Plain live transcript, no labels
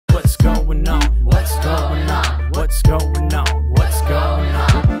going on? What's going on? What's going on? What's going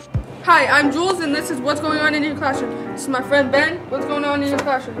on? Hi, I'm Jules, and this is What's Going On in Your Classroom. This is my friend Ben. What's going on in your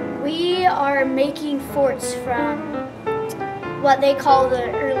classroom? We are making forts from what they call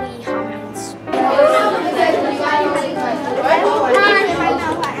the early hominids.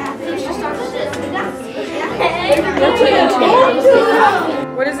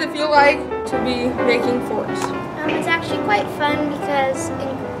 What does it feel like to be making forts? It's actually quite fun because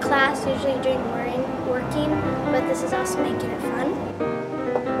in class usually you're doing working, but this is also making it fun.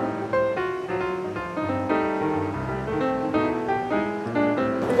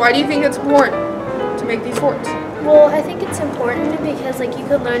 Why do you think it's important to make these forts? Well, I think it's important because you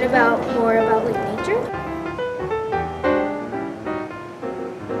could learn more about nature.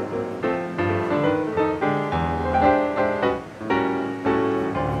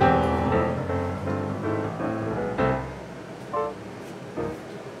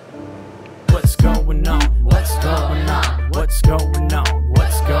 What's going on?